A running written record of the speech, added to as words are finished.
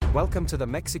Welcome to the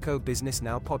Mexico Business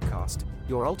Now podcast,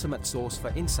 your ultimate source for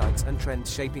insights and trends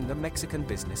shaping the Mexican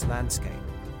business landscape.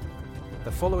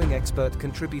 The following expert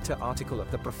contributor article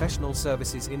of the professional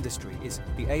services industry is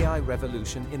The AI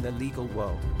Revolution in the Legal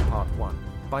World, Part 1,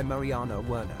 by Mariano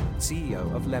Werner,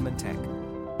 CEO of Lemontech.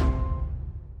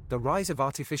 The rise of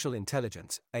artificial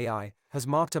intelligence, AI, has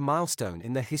marked a milestone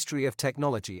in the history of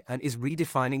technology and is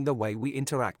redefining the way we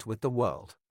interact with the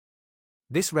world.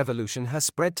 This revolution has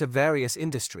spread to various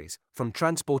industries, from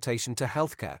transportation to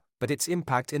healthcare, but its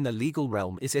impact in the legal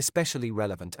realm is especially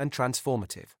relevant and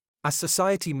transformative. As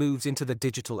society moves into the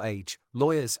digital age,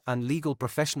 lawyers and legal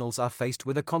professionals are faced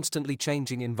with a constantly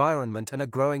changing environment and a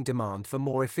growing demand for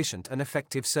more efficient and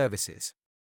effective services.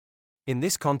 In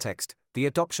this context, the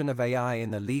adoption of AI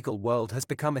in the legal world has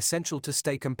become essential to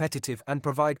stay competitive and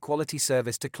provide quality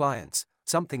service to clients,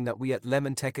 something that we at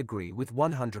Lemontech agree with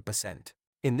 100%.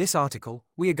 In this article,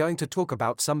 we are going to talk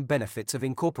about some benefits of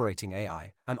incorporating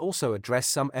AI, and also address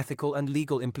some ethical and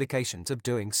legal implications of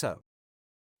doing so.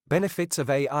 Benefits of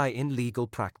AI in legal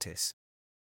practice.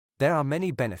 There are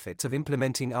many benefits of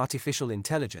implementing artificial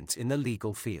intelligence in the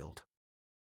legal field.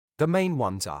 The main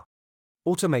ones are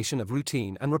automation of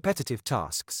routine and repetitive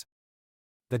tasks.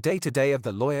 The day-to-day of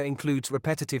the lawyer includes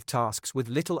repetitive tasks with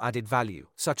little added value,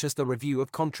 such as the review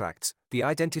of contracts, the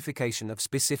identification of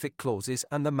specific clauses,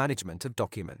 and the management of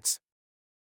documents.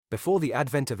 Before the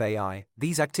advent of AI,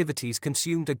 these activities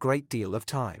consumed a great deal of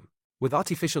time. With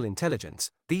artificial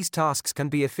intelligence, these tasks can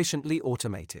be efficiently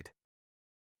automated.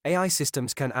 AI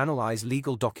systems can analyze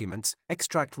legal documents,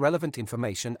 extract relevant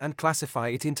information, and classify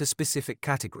it into specific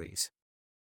categories.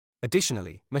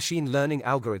 Additionally, machine learning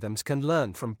algorithms can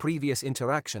learn from previous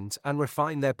interactions and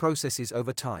refine their processes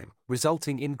over time,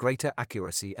 resulting in greater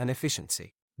accuracy and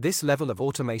efficiency. This level of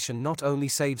automation not only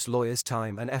saves lawyers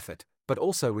time and effort, but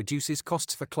also reduces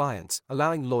costs for clients,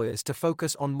 allowing lawyers to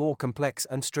focus on more complex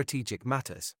and strategic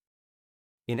matters.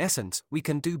 In essence, we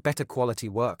can do better quality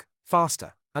work,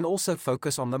 faster, and also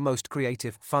focus on the most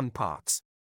creative, fun parts.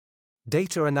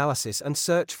 Data analysis and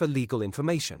search for legal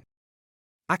information.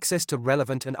 Access to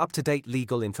relevant and up-to-date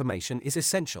legal information is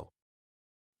essential.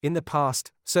 In the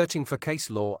past, searching for case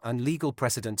law and legal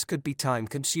precedents could be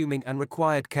time-consuming and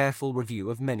required careful review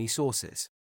of many sources.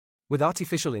 With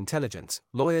artificial intelligence,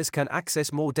 lawyers can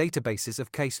access more databases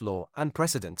of case law and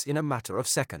precedents in a matter of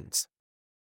seconds.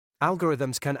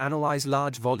 Algorithms can analyze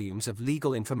large volumes of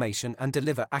legal information and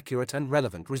deliver accurate and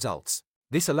relevant results.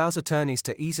 This allows attorneys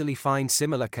to easily find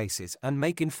similar cases and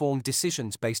make informed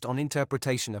decisions based on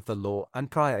interpretation of the law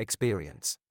and prior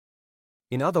experience.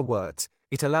 In other words,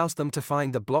 it allows them to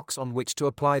find the blocks on which to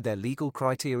apply their legal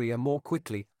criteria more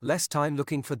quickly, less time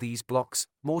looking for these blocks,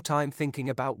 more time thinking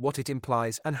about what it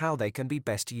implies and how they can be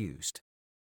best used.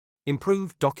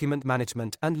 Improved document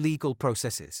management and legal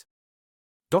processes.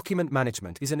 Document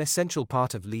management is an essential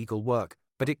part of legal work,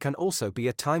 but it can also be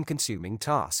a time-consuming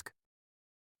task.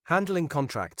 Handling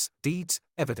contracts, deeds,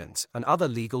 evidence, and other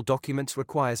legal documents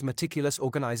requires meticulous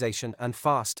organization and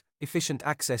fast, efficient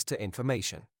access to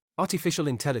information. Artificial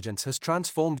intelligence has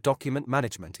transformed document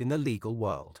management in the legal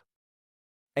world.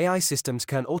 AI systems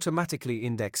can automatically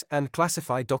index and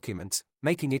classify documents,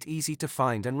 making it easy to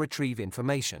find and retrieve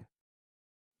information.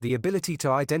 The ability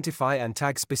to identify and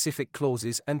tag specific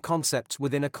clauses and concepts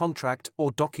within a contract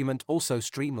or document also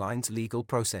streamlines legal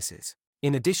processes.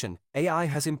 In addition, AI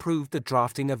has improved the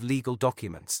drafting of legal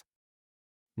documents.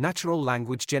 Natural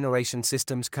language generation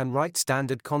systems can write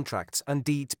standard contracts and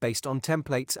deeds based on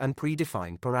templates and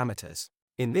predefined parameters.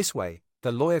 In this way,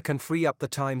 the lawyer can free up the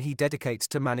time he dedicates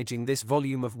to managing this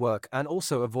volume of work and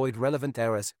also avoid relevant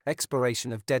errors,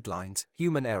 expiration of deadlines,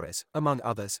 human errors, among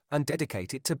others, and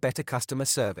dedicate it to better customer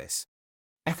service.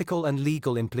 Ethical and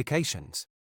legal implications.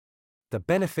 The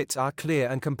benefits are clear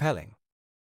and compelling.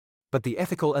 But the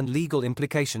ethical and legal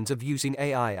implications of using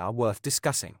AI are worth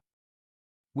discussing.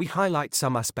 We highlight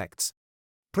some aspects.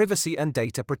 Privacy and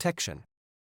data protection.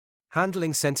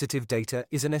 Handling sensitive data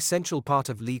is an essential part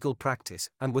of legal practice,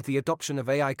 and with the adoption of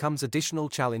AI comes additional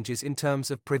challenges in terms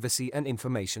of privacy and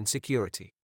information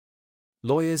security.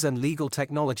 Lawyers and legal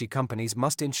technology companies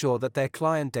must ensure that their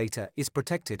client data is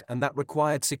protected and that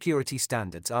required security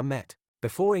standards are met.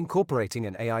 Before incorporating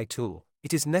an AI tool,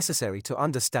 it is necessary to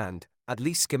understand, at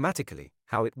least schematically,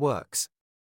 how it works.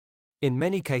 In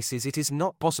many cases, it is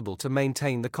not possible to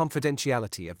maintain the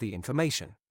confidentiality of the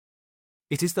information.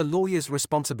 It is the lawyer's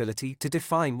responsibility to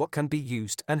define what can be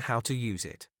used and how to use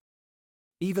it.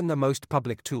 Even the most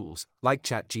public tools, like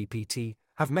ChatGPT,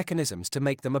 have mechanisms to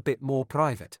make them a bit more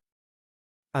private.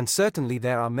 And certainly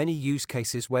there are many use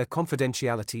cases where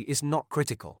confidentiality is not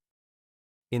critical.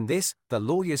 In this, the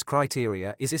lawyer's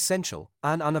criteria is essential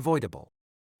and unavoidable.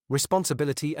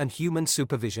 Responsibility and human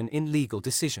supervision in legal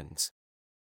decisions.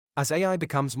 As AI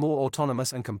becomes more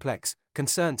autonomous and complex,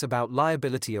 concerns about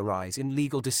liability arise in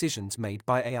legal decisions made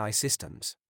by AI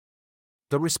systems.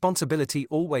 The responsibility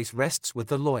always rests with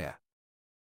the lawyer.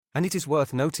 And it is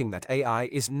worth noting that AI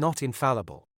is not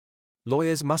infallible.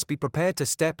 Lawyers must be prepared to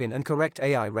step in and correct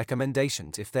AI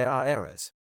recommendations if there are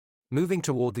errors. Moving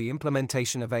toward the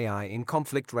implementation of AI in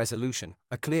conflict resolution,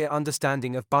 a clear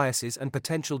understanding of biases and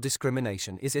potential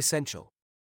discrimination is essential.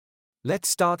 Let's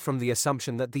start from the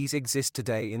assumption that these exist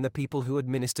today in the people who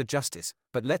administer justice,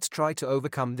 but let's try to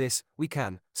overcome this. We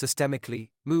can,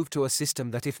 systemically, move to a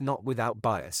system that, if not without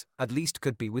bias, at least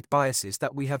could be with biases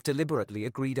that we have deliberately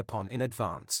agreed upon in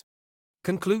advance.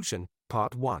 Conclusion,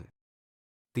 Part 1.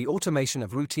 The automation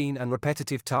of routine and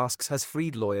repetitive tasks has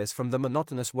freed lawyers from the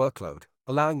monotonous workload,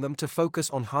 allowing them to focus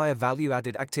on higher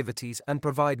value-added activities and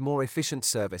provide more efficient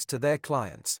service to their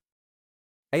clients.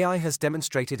 AI has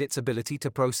demonstrated its ability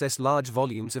to process large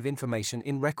volumes of information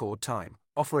in record time,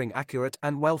 offering accurate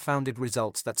and well-founded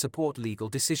results that support legal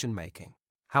decision-making.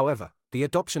 However, the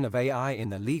adoption of AI in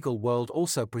the legal world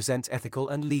also presents ethical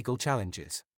and legal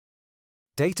challenges.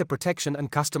 Data protection and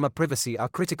customer privacy are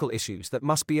critical issues that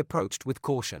must be approached with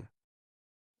caution.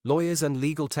 Lawyers and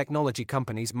legal technology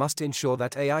companies must ensure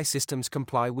that AI systems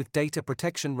comply with data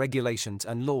protection regulations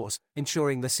and laws,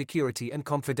 ensuring the security and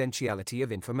confidentiality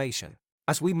of information.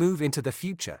 As we move into the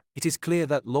future, it is clear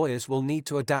that lawyers will need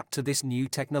to adapt to this new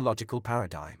technological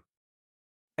paradigm.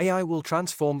 AI will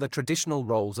transform the traditional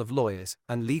roles of lawyers,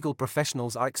 and legal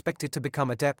professionals are expected to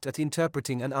become adept at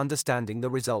interpreting and understanding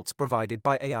the results provided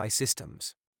by AI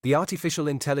systems. The artificial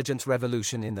intelligence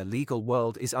revolution in the legal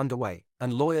world is underway,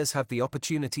 and lawyers have the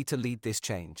opportunity to lead this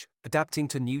change, adapting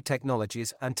to new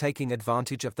technologies and taking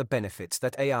advantage of the benefits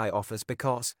that AI offers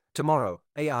because, tomorrow,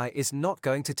 AI is not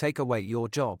going to take away your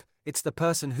job. It's the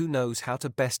person who knows how to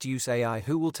best use AI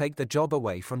who will take the job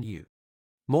away from you.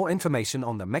 More information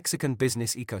on the Mexican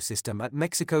business ecosystem at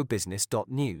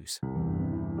mexicobusiness.news.